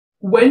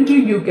When do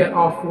you get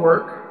off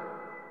work?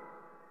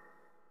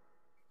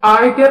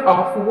 I get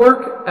off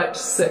work at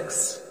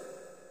 6.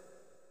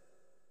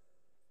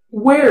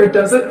 Where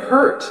does it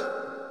hurt?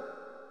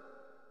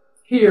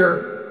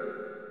 Here.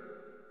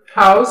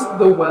 How's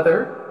the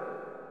weather?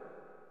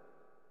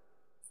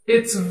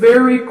 It's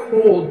very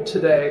cold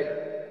today.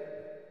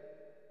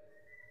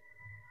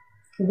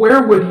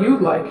 Where would you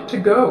like to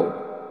go?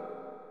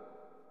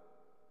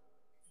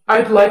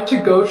 I'd like to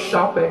go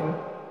shopping.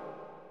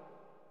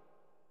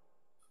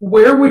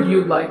 Where would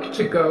you like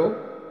to go?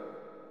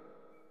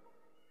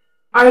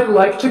 I'd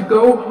like to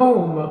go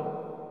home.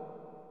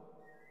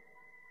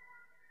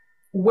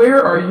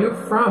 Where are you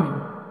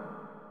from?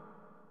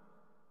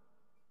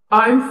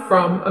 I'm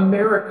from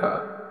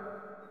America.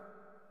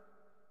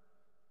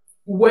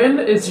 When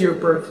is your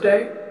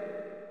birthday?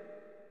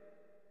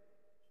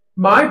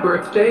 My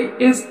birthday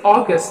is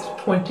August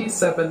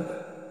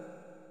 27th.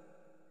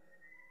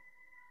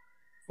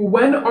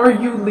 When are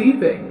you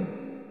leaving?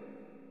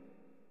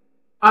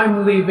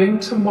 I'm leaving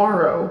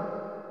tomorrow.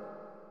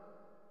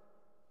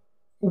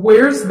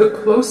 Where's the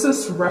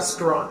closest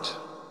restaurant?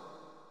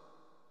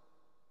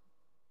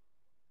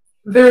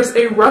 There's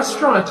a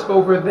restaurant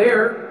over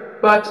there,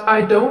 but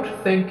I don't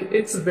think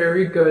it's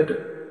very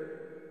good.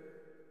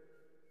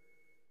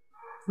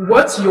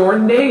 What's your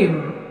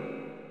name?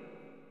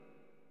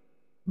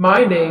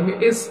 My name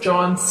is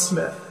John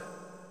Smith.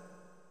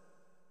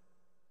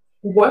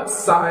 What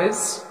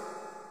size?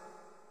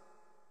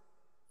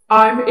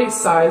 I'm a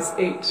size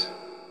 8.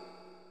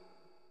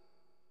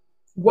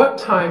 What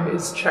time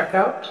is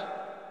checkout?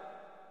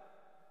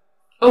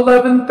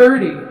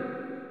 11:30.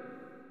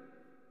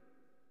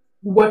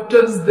 What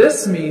does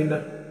this mean?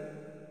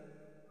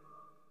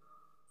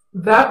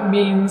 That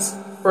means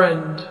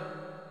friend.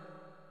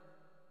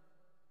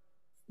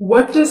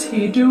 What does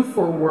he do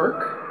for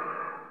work?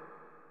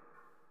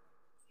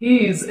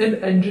 He's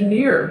an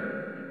engineer.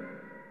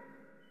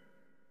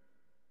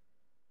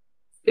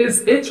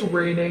 Is it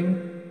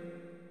raining?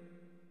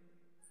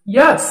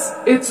 Yes,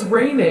 it's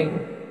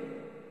raining.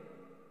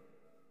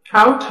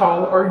 How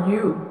tall are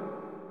you?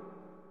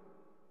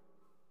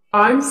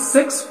 I'm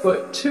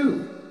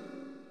 6'2".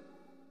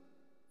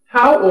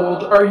 How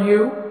old are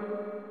you?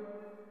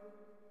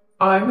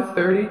 I'm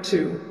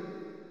 32.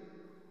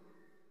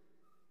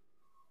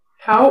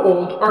 How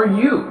old are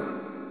you?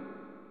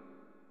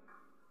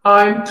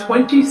 I'm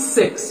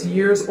 26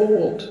 years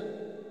old.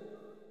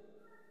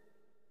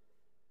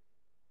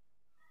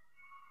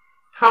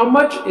 How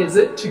much is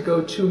it to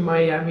go to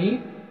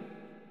Miami?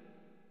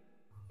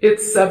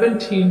 It's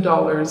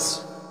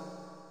 $17.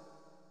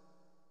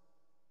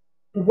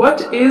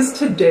 What is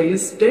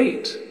today's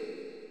date?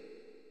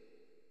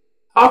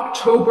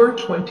 October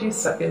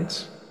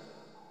 22nd.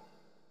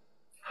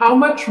 How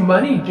much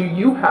money do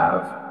you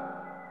have?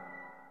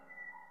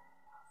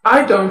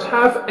 I don't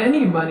have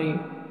any money.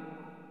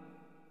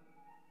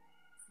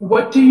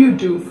 What do you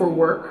do for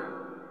work?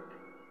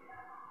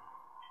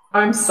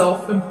 I'm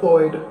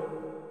self-employed.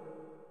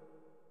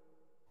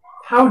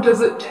 How does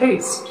it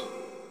taste?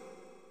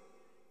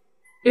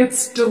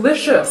 It's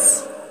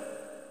delicious.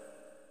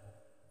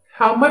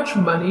 How much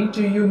money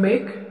do you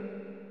make?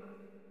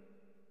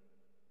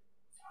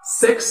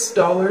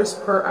 $6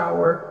 per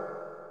hour.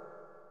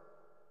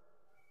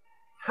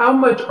 How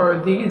much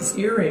are these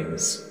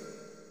earrings?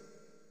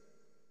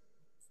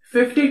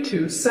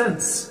 52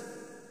 cents.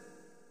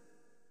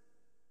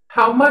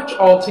 How much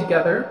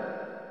altogether?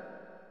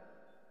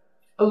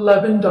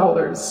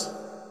 $11.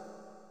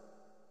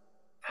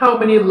 How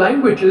many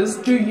languages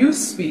do you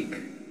speak?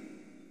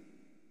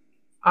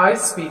 I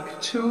speak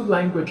 2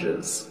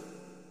 languages.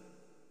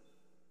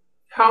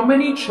 How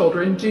many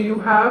children do you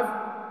have?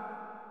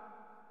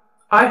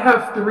 I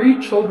have 3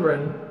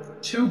 children,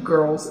 2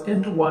 girls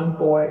and 1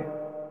 boy.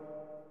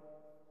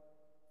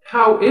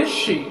 How is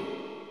she?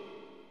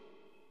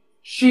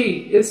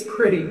 She is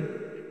pretty.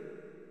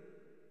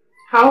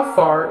 How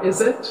far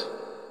is it?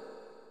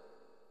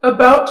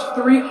 About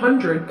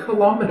 300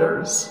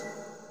 kilometers.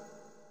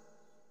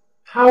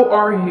 How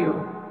are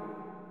you?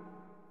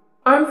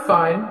 I'm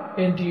fine,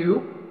 and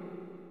you?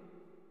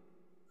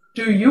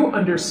 Do you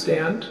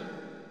understand?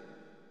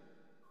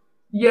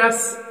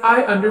 Yes,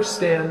 I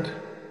understand.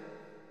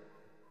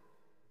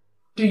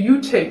 Do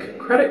you take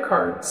credit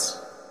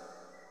cards?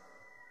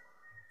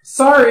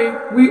 Sorry,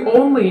 we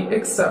only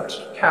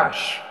accept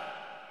cash.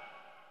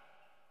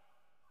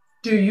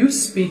 Do you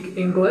speak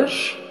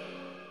English?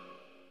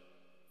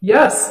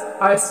 Yes,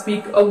 I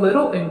speak a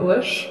little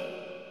English.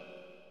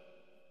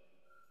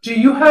 Do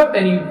you have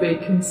any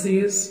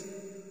vacancies?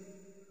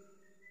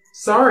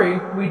 Sorry,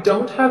 we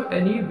don't have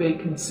any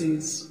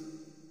vacancies.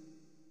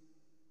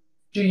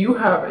 Do you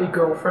have a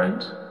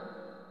girlfriend?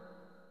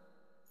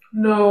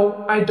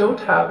 No, I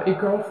don't have a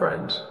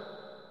girlfriend.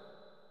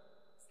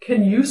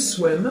 Can you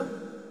swim?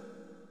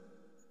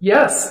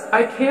 Yes,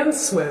 I can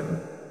swim.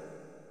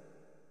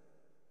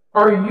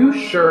 Are you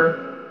sure?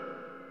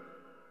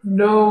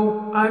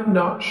 No, I'm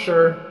not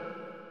sure.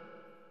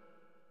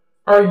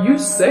 Are you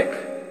sick?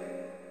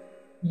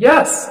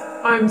 Yes,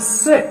 I'm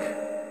sick.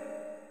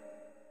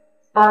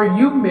 Are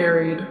you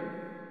married?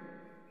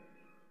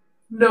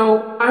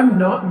 No, I'm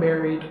not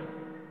married.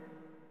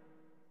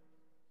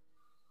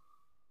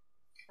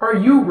 Are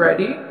you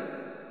ready?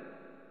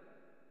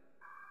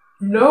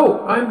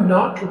 No, I'm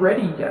not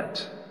ready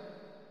yet.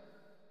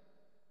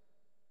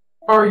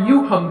 Are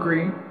you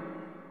hungry?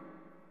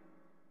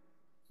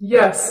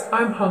 Yes,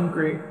 I'm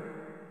hungry.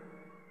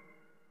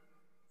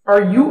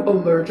 Are you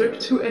allergic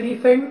to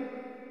anything?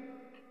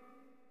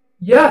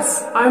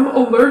 Yes, I'm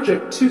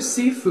allergic to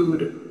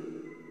seafood.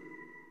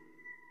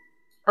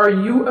 Are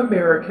you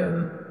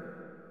American?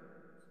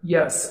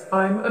 Yes,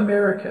 I'm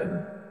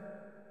American.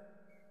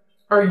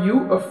 Are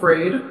you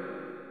afraid?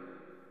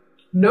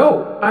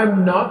 No,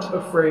 I'm not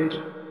afraid.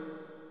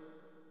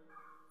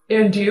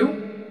 And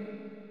you?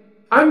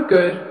 I'm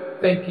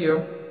good, thank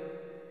you.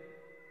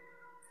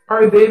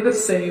 Are they the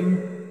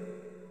same?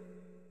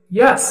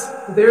 Yes,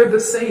 they're the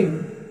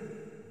same.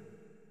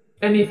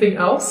 Anything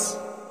else?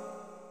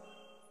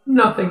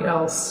 Nothing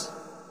else.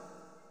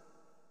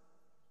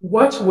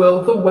 What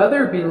will the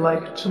weather be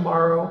like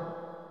tomorrow?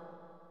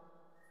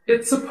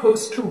 It's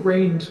supposed to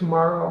rain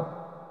tomorrow.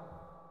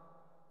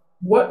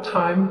 What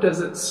time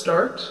does it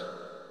start?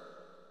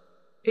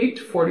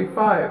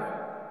 8:45.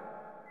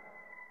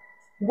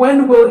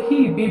 When will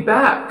he be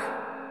back?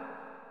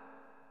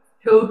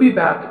 He'll be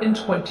back in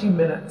 20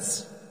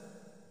 minutes.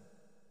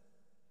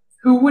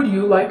 Who would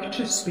you like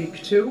to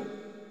speak to?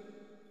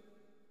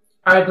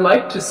 I'd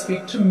like to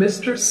speak to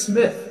Mr.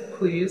 Smith,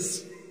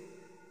 please.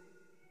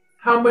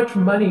 How much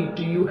money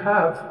do you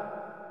have?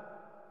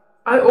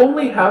 I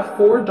only have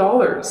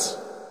 $4.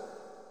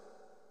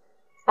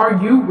 Are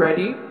you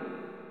ready?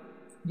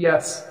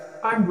 Yes,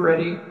 I'm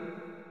ready.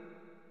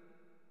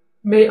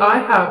 May I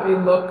have a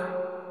look?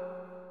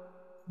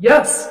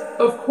 Yes,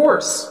 of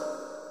course.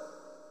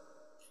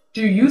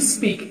 Do you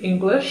speak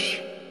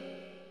English?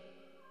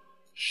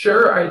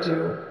 Sure I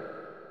do.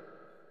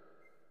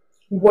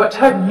 What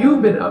have you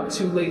been up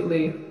to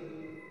lately?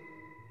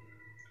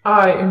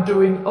 I am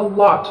doing a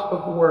lot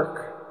of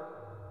work.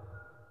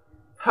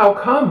 How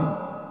come?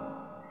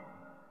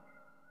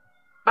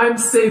 I'm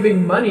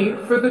saving money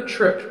for the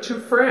trip to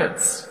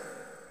France.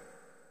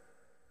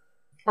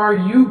 Are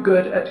you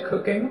good at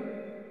cooking?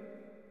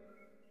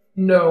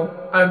 No,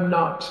 I'm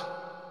not.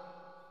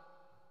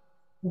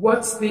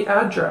 What's the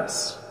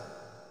address?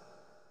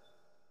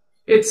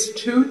 It's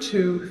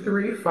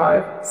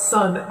 2235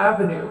 Sun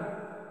Avenue.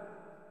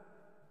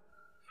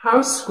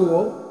 How's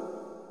school?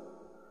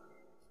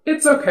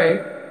 It's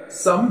okay.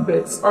 Some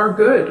bits are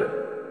good.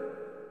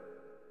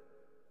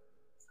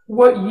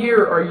 What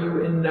year are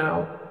you in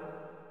now?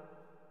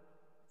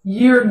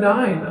 Year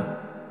 9.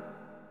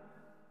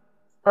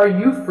 Are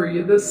you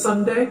free this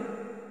Sunday?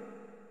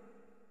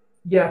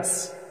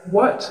 Yes.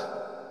 What?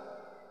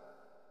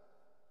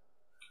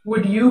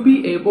 Would you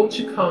be able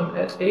to come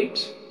at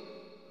 8?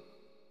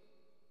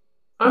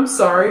 I'm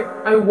sorry,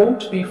 I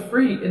won't be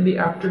free in the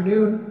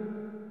afternoon.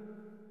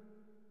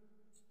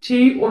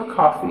 Tea or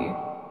coffee?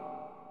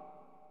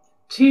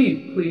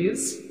 Tea,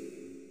 please.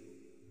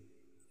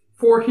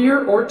 For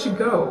here or to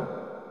go?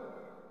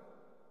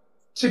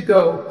 To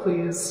go,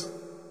 please.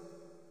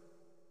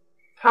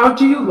 How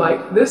do you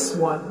like this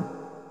one?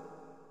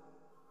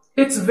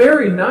 It's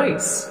very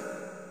nice.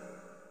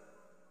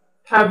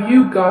 Have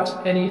you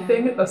got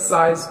anything a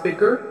size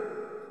bigger?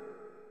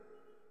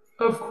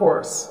 Of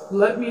course,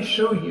 let me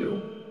show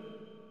you.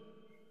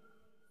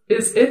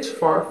 Is it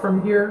far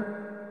from here?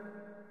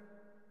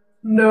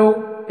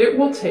 No, it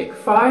will take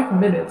 5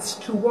 minutes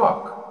to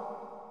walk.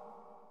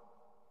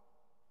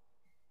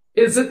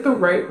 Is it the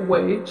right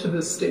way to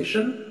the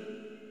station?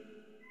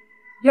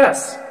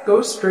 Yes,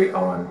 go straight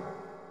on.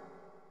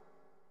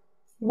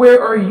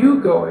 Where are you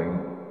going?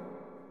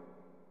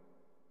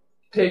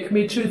 Take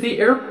me to the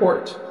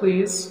airport,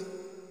 please.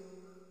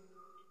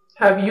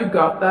 Have you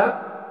got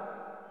that?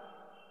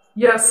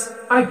 Yes,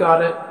 I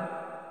got it.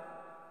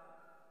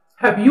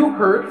 Have you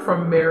heard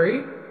from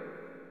Mary?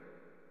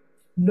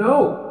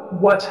 No.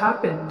 What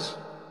happened?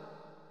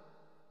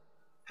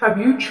 Have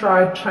you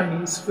tried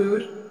Chinese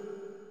food?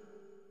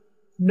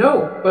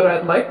 No, but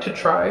I'd like to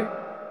try.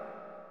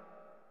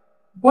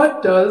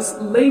 What does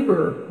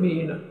labor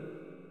mean?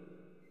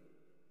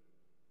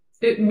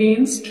 It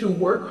means to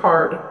work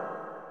hard.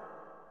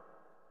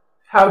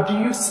 How do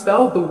you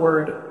spell the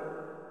word?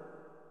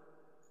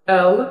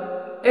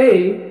 L-A-B-O-R.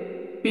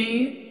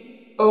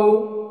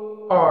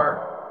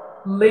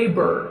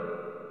 Labor.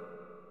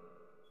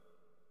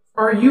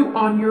 Are you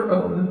on your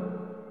own?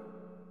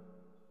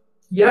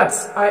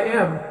 Yes, I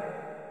am.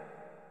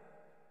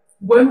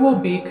 When will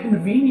be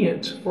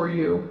convenient for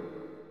you?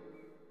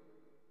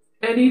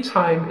 Any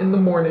time in the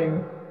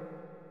morning.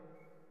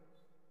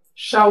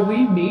 Shall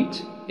we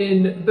meet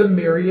in the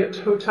Marriott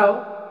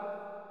Hotel?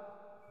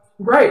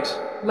 Right,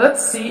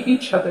 let's see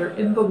each other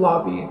in the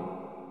lobby.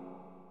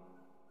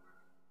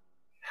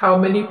 How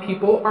many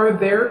people are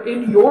there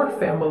in your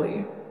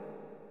family?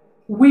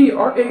 We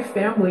are a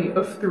family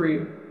of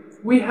 3.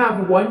 We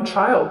have 1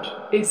 child,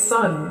 a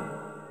son.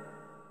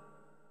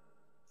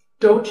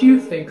 Don't you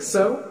think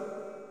so?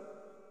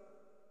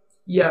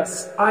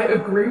 Yes, I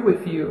agree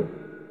with you.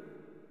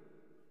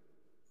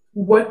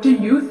 What do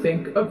you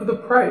think of the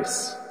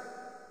price?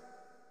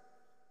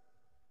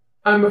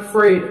 I'm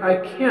afraid I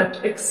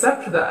can't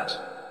accept that.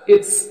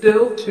 It's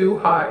still too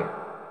high.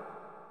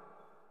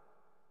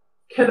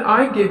 Can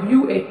I give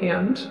you a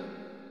hand?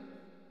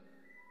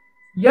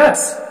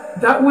 Yes,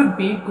 that would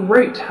be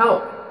great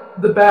help.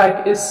 The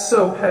bag is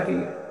so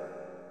heavy.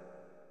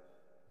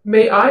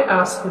 May I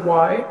ask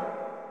why?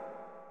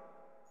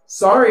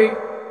 Sorry,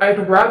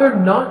 I'd rather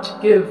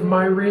not give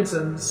my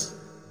reasons.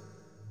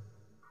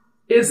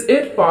 Is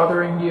it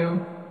bothering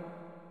you?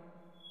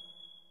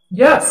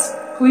 Yes,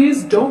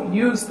 please don't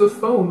use the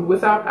phone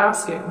without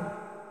asking.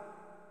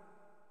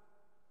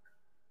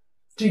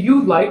 Do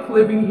you like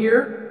living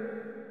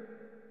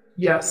here?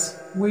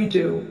 Yes, we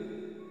do.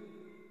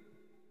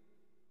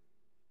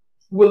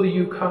 Will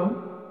you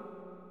come?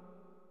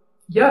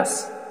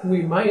 Yes,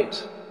 we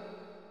might.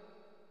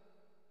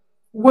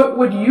 What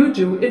would you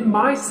do in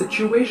my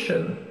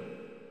situation?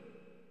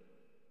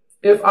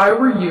 If I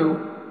were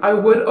you, I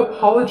would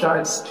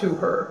apologize to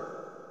her.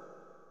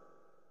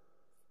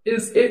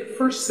 Is it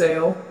for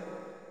sale?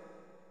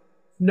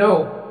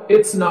 No,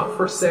 it's not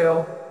for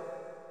sale.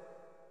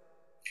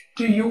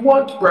 Do you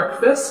want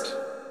breakfast?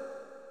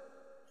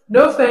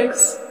 No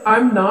thanks,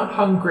 I'm not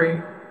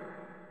hungry.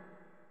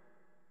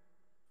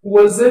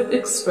 Was it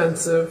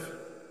expensive?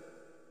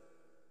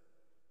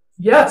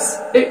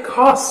 Yes, it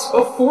costs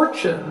a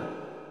fortune.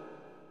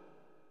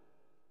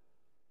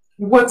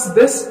 What's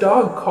this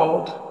dog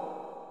called?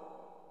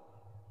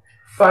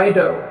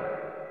 Fido.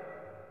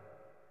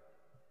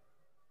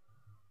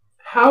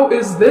 How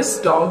is this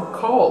dog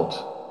called?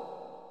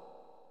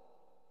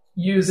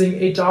 Using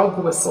a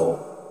dog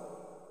whistle.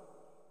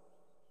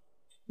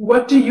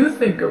 What do you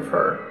think of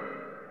her?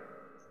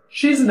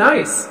 She's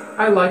nice.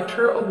 I liked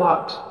her a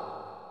lot.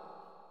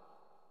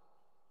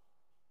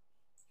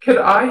 Could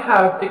I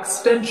have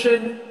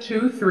extension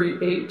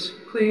 238,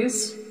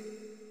 please?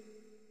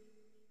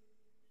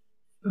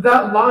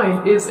 That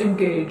line is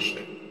engaged.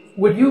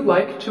 Would you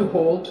like to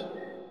hold?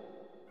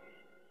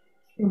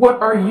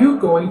 What are you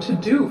going to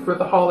do for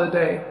the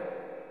holiday?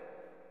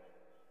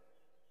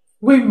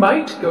 We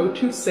might go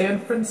to San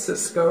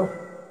Francisco.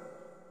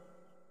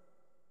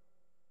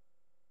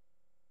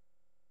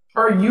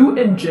 Are you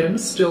and Jim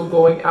still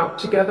going out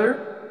together?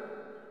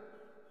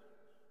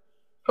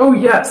 Oh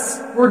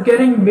yes, we're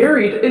getting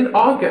married in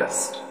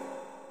August.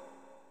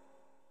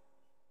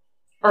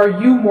 Are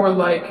you more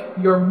like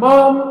your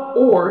mom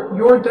or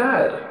your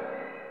dad?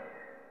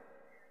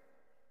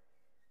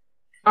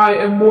 I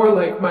am more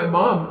like my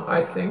mom,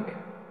 I think.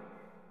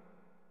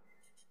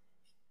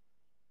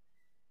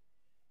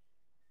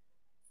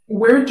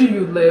 Where do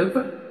you live?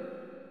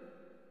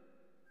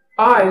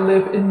 I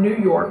live in New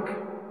York.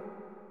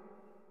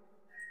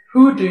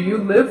 Who do you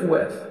live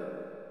with?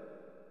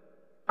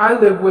 I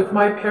live with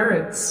my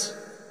parents.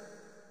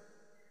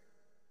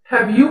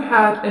 Have you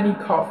had any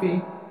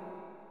coffee?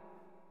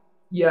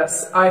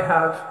 Yes, I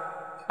have.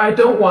 I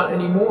don't want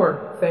any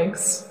more,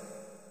 thanks.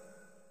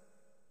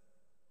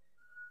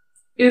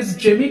 Is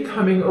Jimmy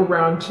coming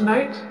around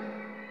tonight?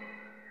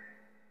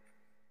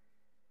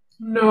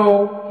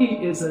 No,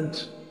 he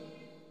isn't.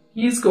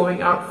 He's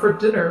going out for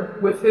dinner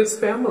with his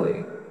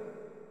family.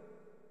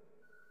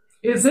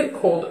 Is it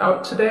cold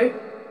out today?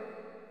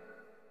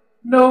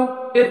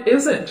 No, it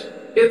isn't.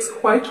 It's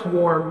quite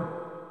warm.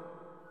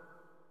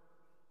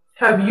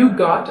 Have you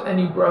got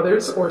any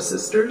brothers or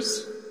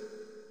sisters?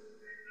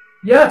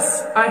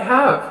 Yes, I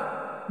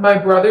have. My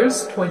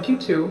brother's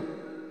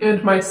 22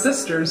 and my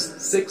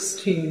sister's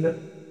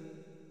 16.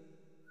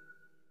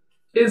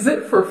 Is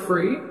it for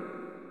free?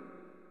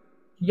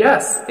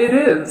 Yes, it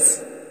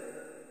is.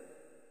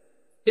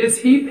 Is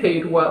he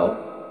paid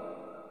well?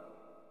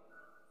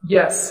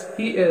 Yes,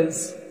 he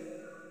is.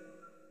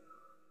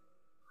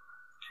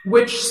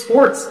 Which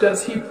sports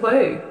does he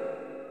play?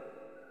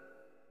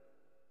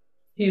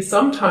 He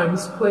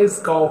sometimes plays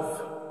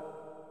golf.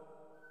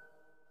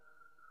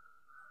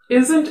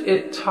 Isn't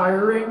it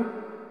tiring?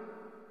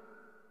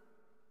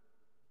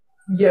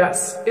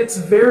 Yes, it's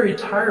very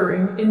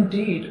tiring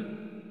indeed.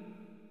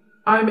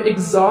 I'm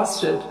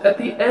exhausted at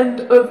the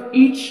end of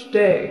each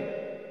day.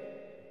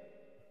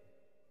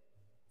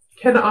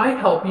 Can I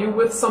help you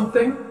with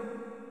something?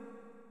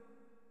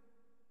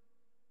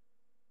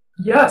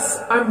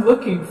 Yes, I'm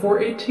looking for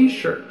a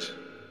t-shirt.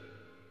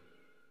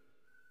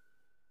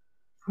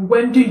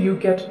 When do you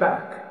get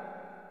back?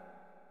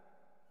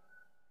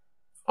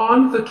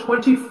 On the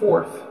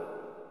 24th.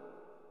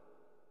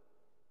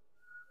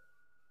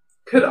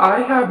 Could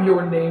I have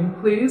your name,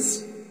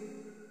 please?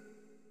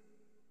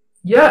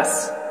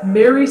 Yes,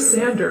 Mary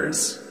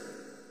Sanders.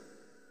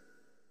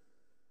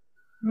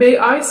 May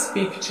I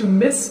speak to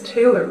Miss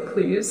Taylor,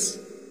 please?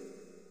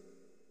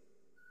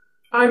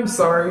 I'm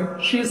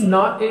sorry, she's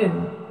not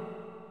in.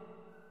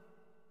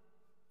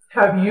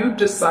 Have you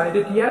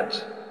decided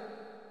yet?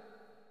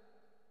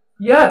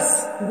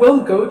 Yes,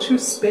 we'll go to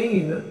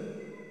Spain.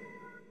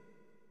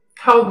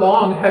 How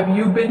long have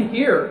you been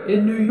here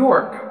in New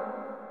York?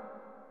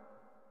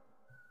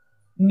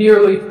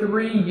 Nearly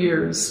 3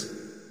 years.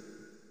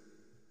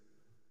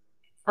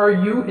 Are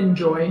you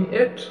enjoying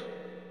it?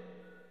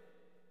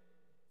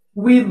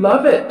 We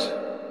love it.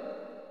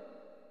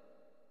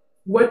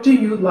 What do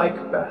you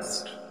like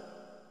best?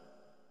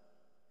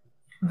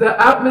 The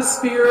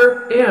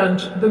atmosphere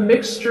and the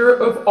mixture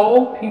of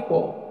all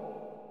people.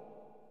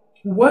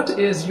 What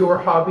is your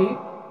hobby?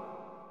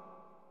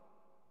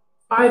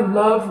 I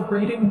love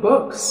reading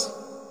books.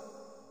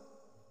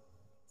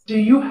 Do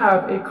you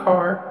have a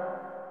car?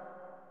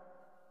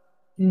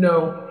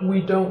 No,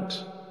 we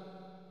don't.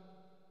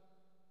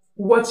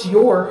 What's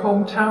your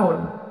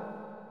hometown?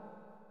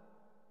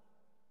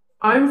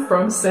 I'm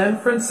from San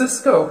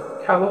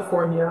Francisco,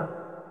 California.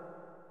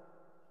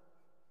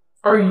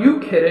 Are you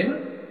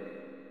kidding?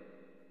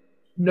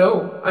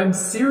 No, I'm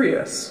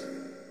serious.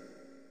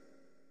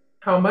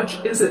 How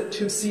much is it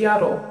to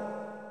Seattle?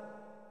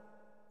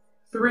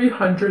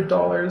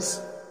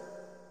 $300.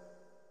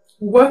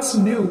 What's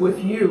new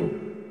with you?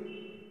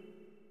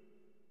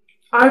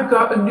 I've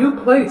got a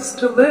new place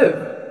to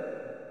live.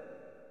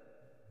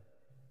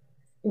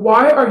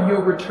 Why are you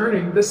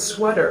returning this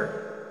sweater?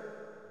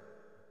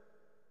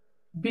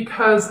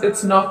 Because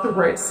it's not the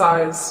right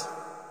size.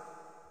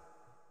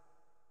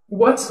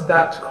 What's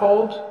that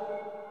called?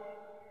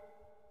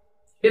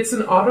 It's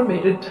an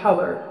automated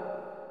teller.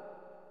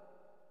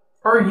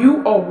 Are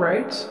you all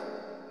right?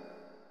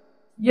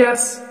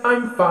 Yes,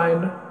 I'm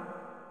fine.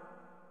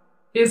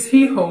 Is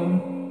he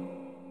home?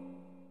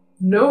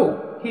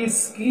 No, he's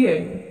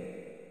skiing.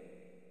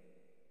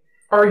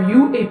 Are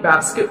you a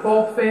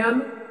basketball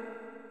fan?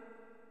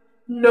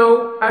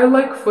 No, I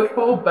like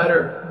football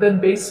better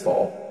than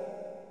baseball.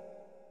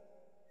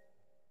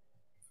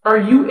 Are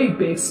you a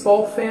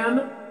baseball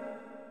fan?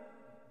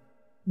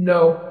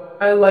 No,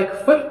 I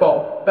like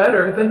football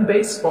better than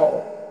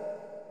baseball.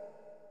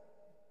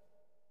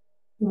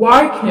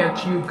 Why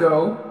can't you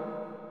go?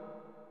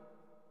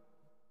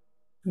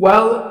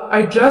 Well,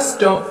 I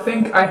just don't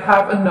think I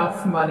have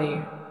enough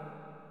money.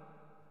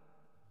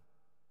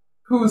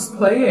 Who's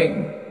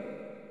playing?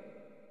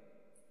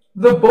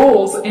 The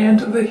Bulls and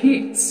the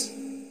Heats.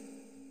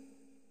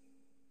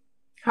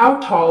 How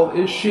tall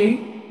is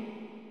she?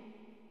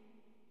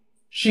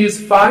 She's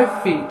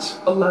 5 feet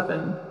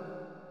 11.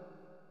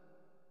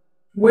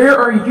 Where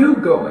are you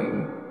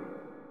going?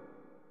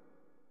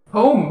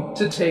 Home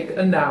to take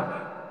a nap.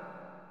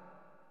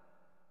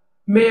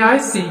 May I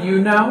see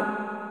you now?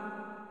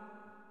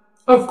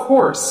 Of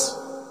course.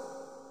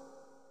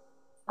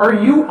 Are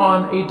you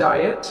on a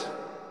diet?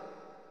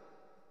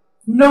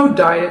 No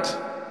diet.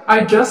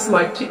 I just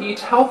like to eat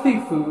healthy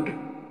food.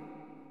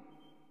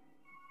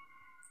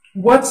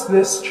 What's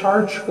this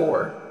charge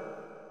for?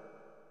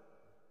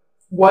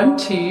 1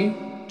 tea,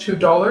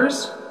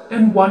 $2,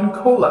 and 1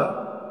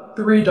 cola,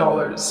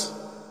 $3.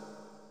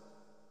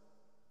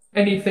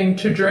 Anything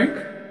to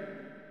drink?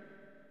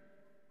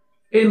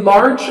 A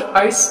large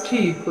iced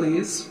tea,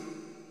 please.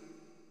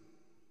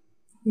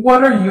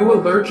 What are you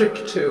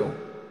allergic to?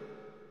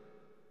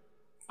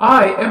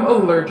 I am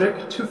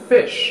allergic to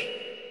fish.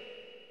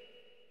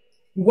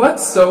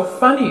 What's so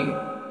funny?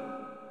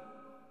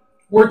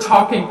 We're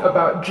talking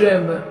about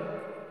Jim.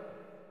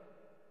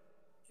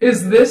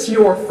 Is this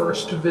your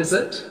first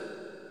visit?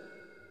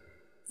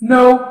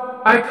 No,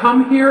 I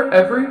come here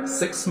every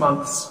 6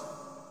 months.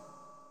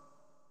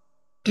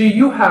 Do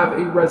you have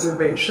a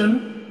reservation?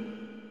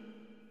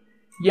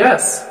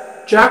 Yes,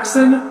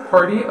 Jackson,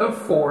 party of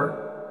 4.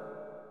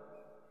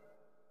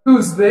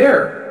 Who's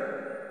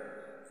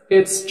there?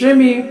 It's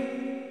Jimmy.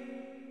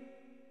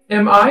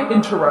 Am I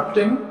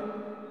interrupting?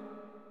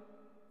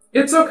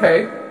 It's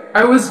okay.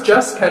 I was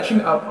just catching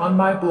up on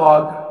my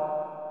blog.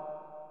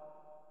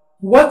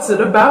 What's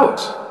it about?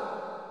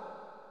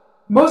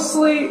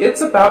 Mostly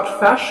it's about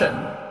fashion.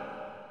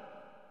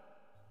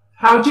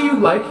 How do you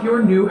like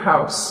your new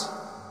house?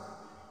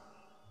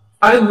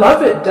 I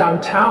love it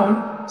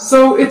downtown,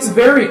 so it's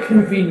very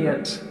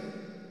convenient.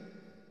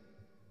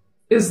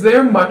 Is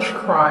there much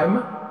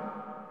crime?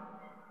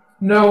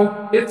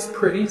 No, it's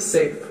pretty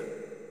safe.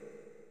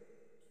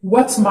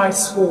 What's my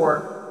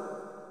score?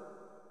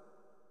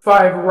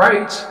 5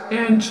 right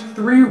and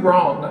 3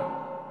 wrong.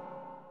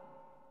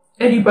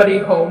 Anybody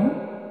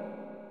home?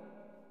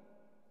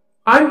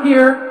 I'm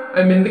here.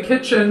 I'm in the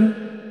kitchen.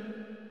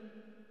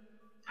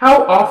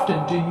 How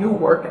often do you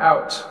work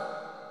out?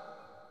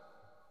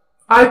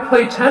 I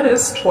play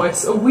tennis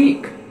twice a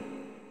week.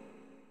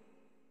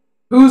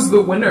 Who's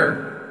the winner?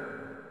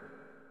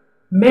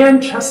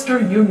 Manchester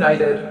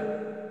United.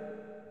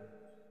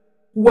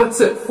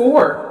 What's it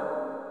for?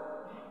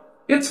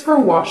 It's for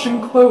washing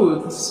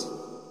clothes.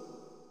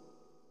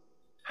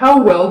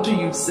 How well do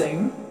you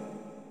sing?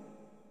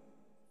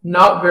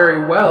 Not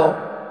very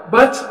well,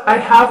 but I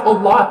have a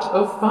lot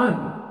of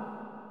fun.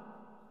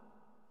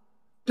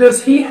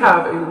 Does he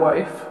have a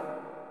wife?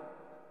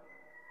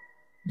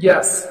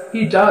 Yes,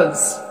 he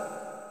does.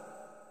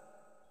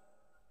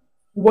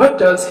 What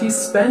does he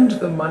spend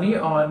the money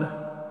on?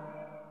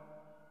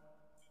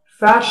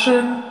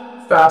 Fashion,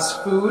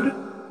 fast food,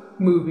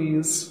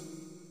 movies.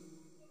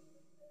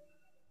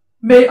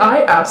 May I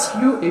ask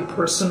you a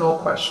personal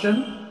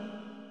question?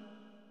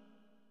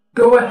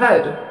 Go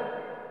ahead.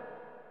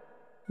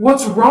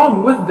 What's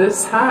wrong with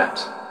this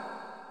hat?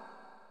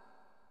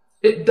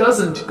 It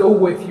doesn't go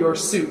with your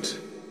suit.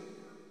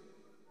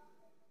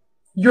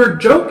 You're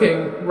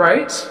joking,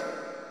 right?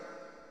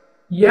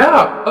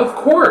 Yeah, of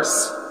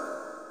course.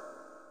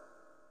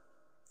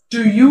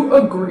 Do you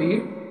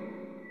agree?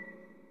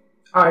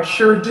 I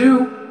sure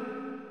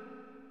do.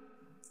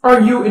 Are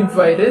you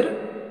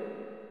invited?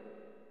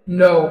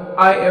 No,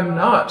 I am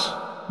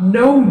not.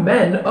 No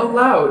men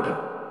allowed.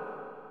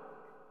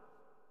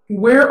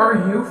 Where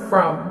are you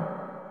from?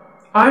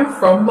 I'm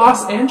from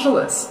Los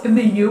Angeles, in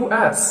the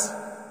U.S.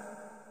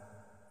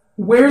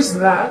 Where's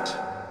that?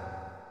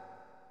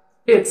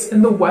 It's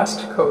in the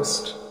West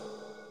Coast.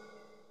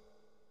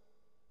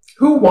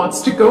 Who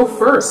wants to go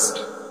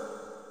first?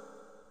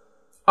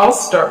 I'll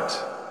start.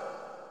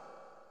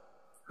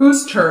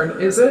 Whose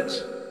turn is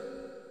it?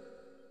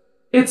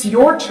 It's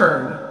your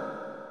turn.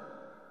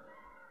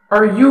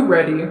 Are you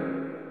ready?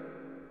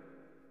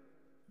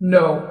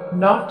 No,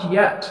 not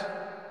yet.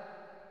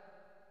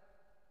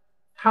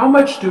 How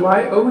much do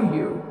I owe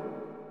you?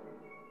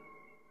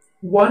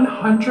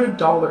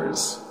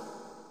 $100.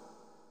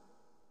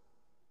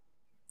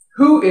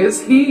 Who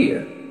is he?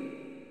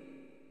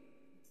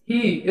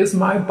 He is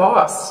my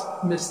boss,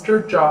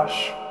 Mr.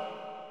 Josh.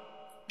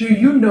 Do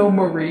you know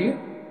Marie?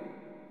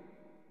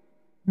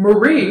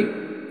 Marie?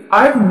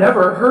 I've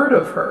never heard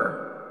of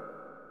her.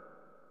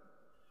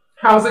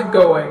 How's it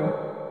going?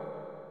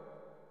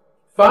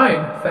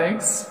 Fine,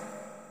 thanks.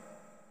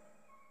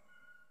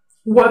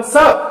 What's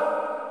up?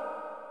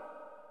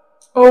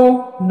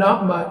 Oh,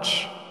 not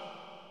much.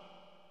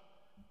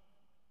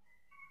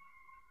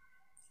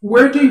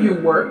 Where do you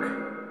work?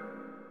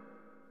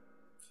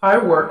 I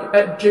work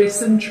at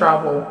Jason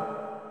Travel.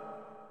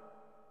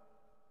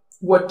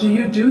 What do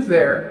you do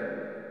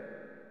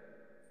there?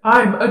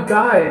 I'm a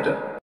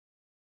guide.